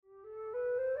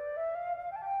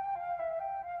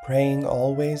Praying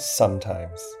Always,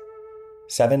 Sometimes.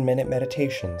 7-Minute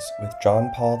Meditations with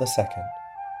John Paul II.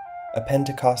 A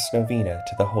Pentecost Novena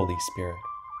to the Holy Spirit.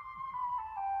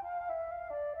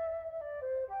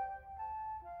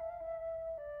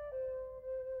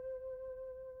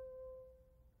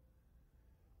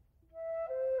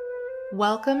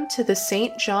 Welcome to the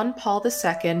St. John Paul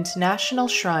II National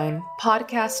Shrine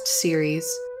podcast series,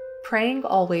 Praying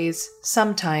Always,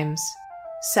 Sometimes.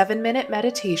 7-Minute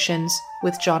Meditations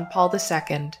with John Paul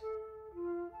II.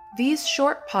 These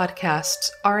short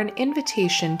podcasts are an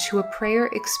invitation to a prayer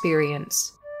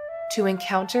experience, to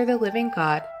encounter the living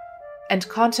God and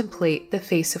contemplate the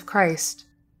face of Christ.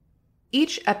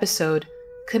 Each episode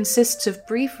consists of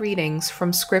brief readings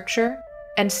from Scripture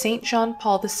and St. John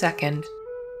Paul II,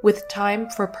 with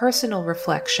time for personal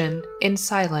reflection in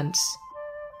silence.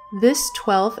 This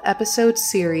 12-episode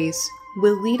series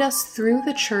will lead us through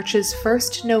the Church's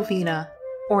first novena,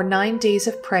 or 9 days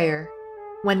of prayer,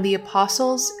 when the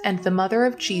apostles and the Mother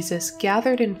of Jesus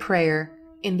gathered in prayer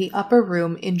in the upper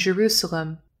room in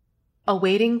Jerusalem,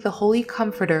 awaiting the Holy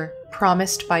Comforter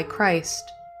promised by Christ.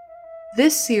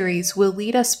 This series will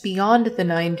lead us beyond the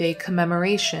 9-day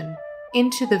commemoration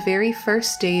into the very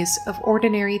first days of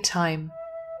ordinary time,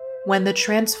 when the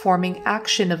transforming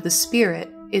action of the Spirit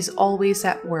is always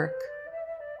at work.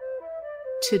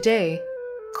 Today,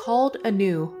 called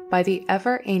anew by the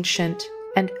ever-ancient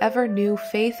and ever-new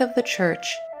faith of the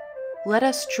Church, let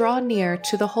us draw near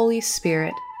to the Holy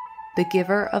Spirit, the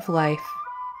giver of life.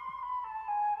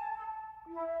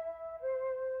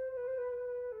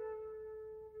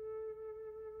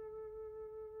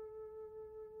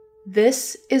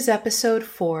 This is Episode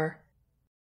 4,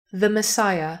 The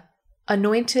Messiah,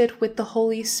 Anointed with the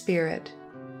Holy Spirit.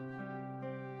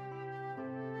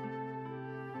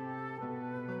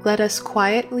 Let us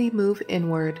quietly move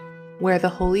inward, where the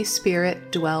Holy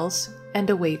Spirit dwells and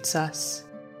awaits us.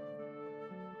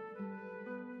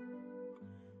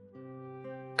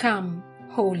 Come,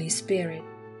 Holy Spirit,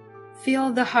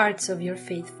 fill the hearts of your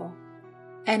faithful,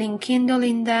 and enkindle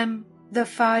in them the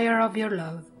fire of your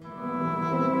love.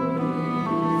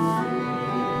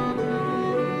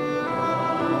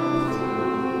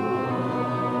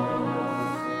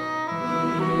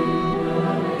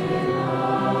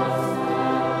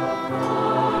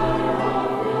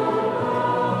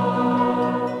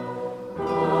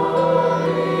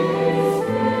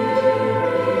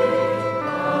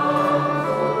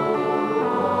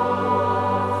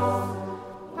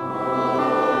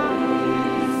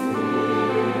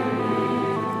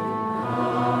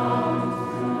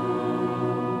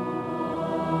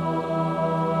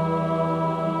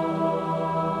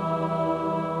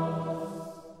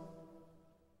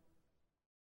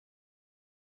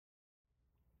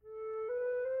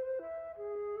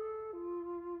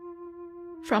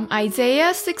 From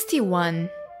Isaiah 61.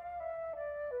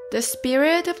 The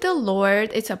Spirit of the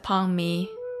Lord is upon me.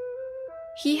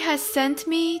 He has sent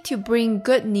me to bring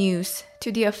good news to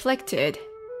the afflicted,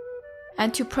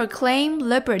 and to proclaim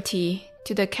liberty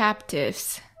to the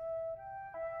captives.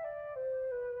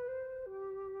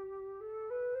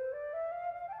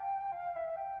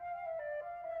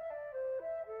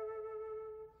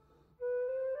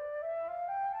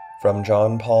 From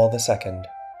John Paul II.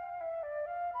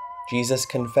 Jesus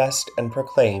confessed and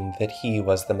proclaimed that he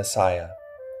was the Messiah,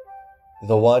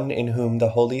 the one in whom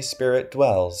the Holy Spirit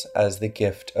dwells as the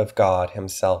gift of God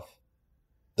himself,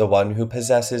 the one who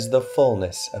possesses the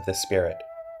fullness of the Spirit,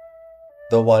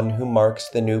 the one who marks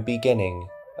the new beginning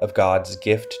of God's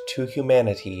gift to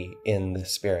humanity in the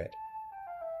Spirit.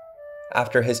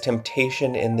 After his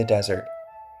temptation in the desert,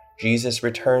 Jesus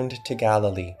returned to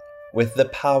Galilee with the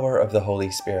power of the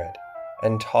Holy Spirit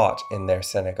and taught in their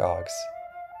synagogues.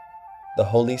 The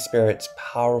Holy Spirit's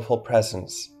powerful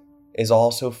presence is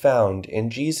also found in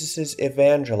Jesus'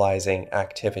 evangelizing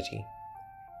activity.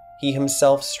 He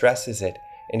himself stresses it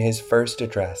in his first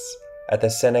address at the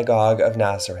synagogue of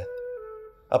Nazareth,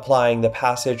 applying the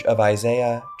passage of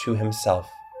Isaiah to himself.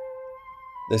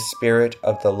 The Spirit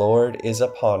of the Lord is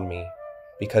upon me,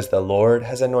 because the Lord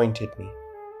has anointed me.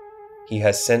 He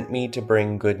has sent me to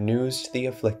bring good news to the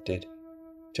afflicted,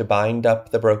 to bind up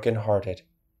the brokenhearted,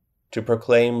 to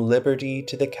proclaim liberty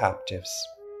to the captives.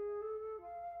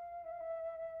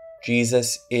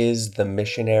 Jesus is the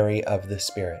missionary of the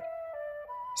Spirit,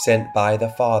 sent by the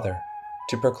Father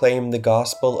to proclaim the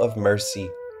gospel of mercy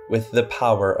with the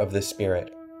power of the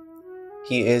Spirit.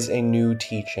 He is a new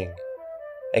teaching,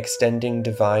 extending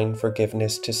divine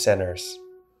forgiveness to sinners,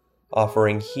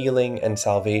 offering healing and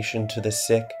salvation to the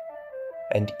sick,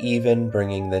 and even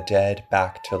bringing the dead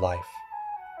back to life.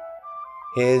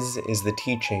 His is the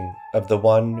teaching of the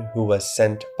one who was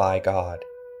sent by God,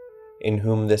 in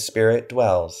whom the Spirit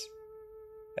dwells,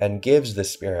 and gives the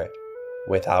Spirit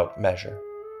without measure.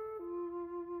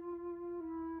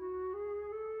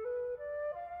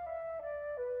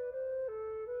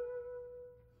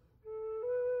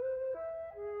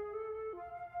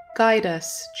 Guide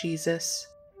us, Jesus.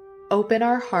 Open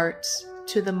our hearts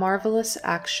to the marvelous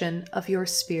action of your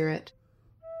Spirit.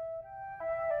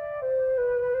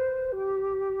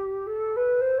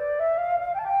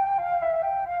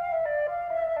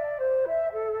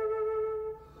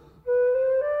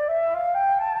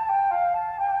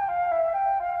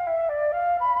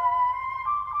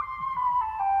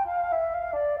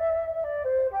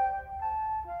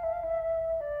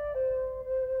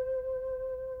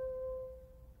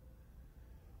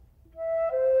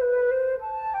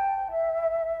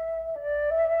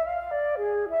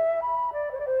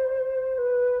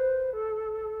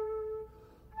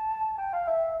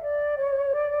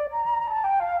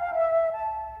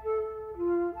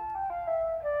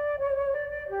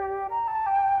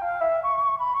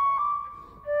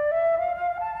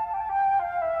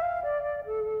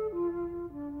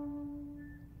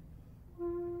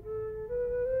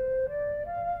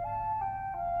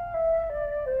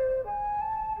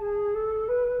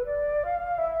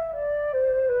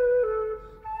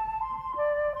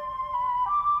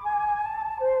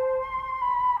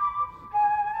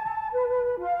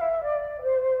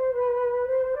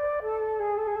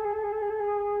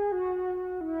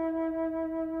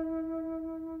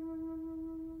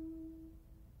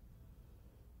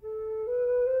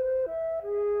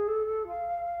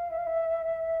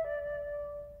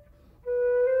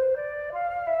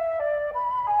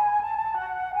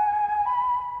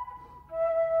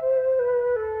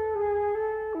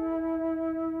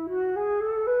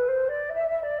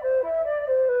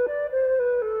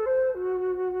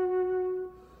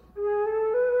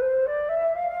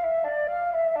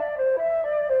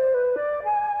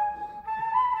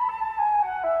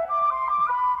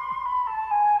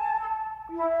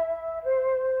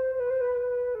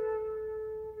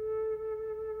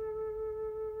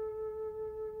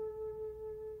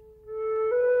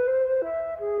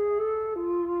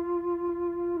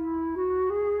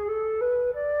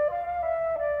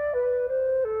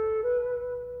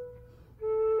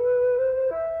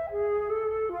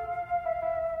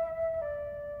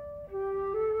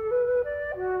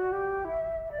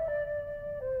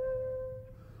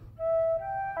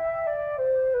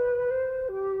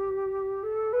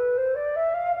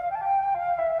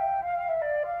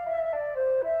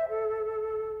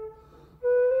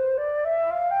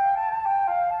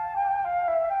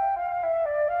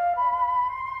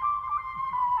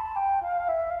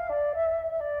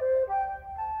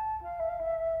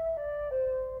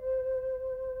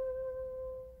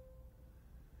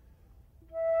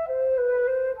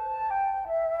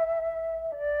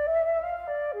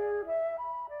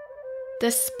 The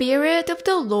Spirit of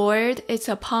the Lord is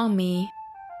upon me.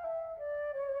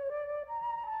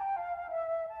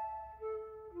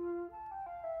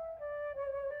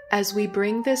 As we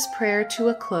bring this prayer to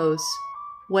a close,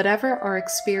 whatever our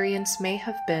experience may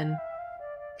have been,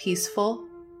 peaceful,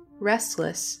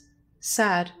 restless,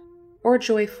 sad, or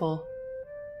joyful,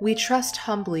 we trust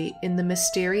humbly in the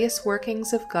mysterious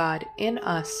workings of God in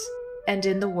us and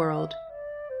in the world.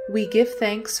 We give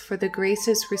thanks for the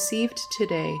graces received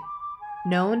today,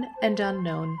 known and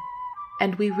unknown,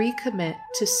 and we recommit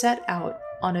to set out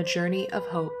on a journey of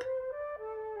hope.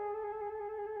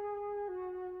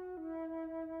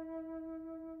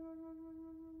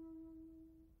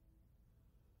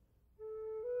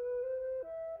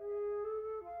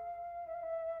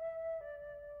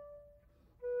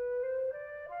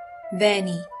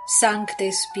 Veni,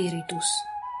 Sancte Spiritus.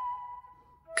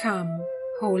 Come,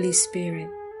 Holy Spirit.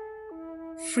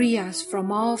 Free us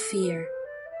from all fear.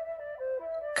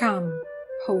 Come,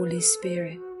 Holy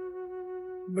Spirit.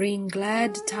 Bring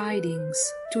glad tidings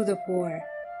to the poor.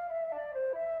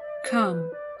 Come,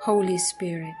 Holy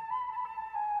Spirit.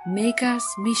 Make us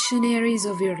missionaries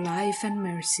of your life and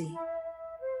mercy.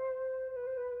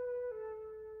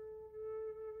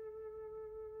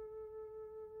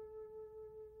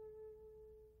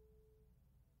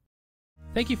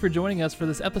 Thank you for joining us for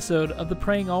this episode of the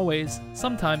Praying Always,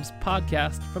 Sometimes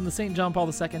podcast from the St. John Paul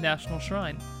II National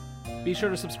Shrine. Be sure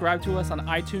to subscribe to us on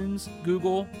iTunes,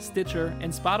 Google, Stitcher,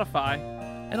 and Spotify,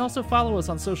 and also follow us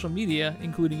on social media,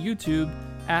 including YouTube,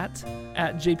 at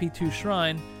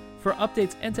JP2Shrine, for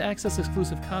updates and to access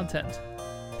exclusive content.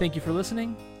 Thank you for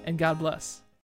listening, and God bless.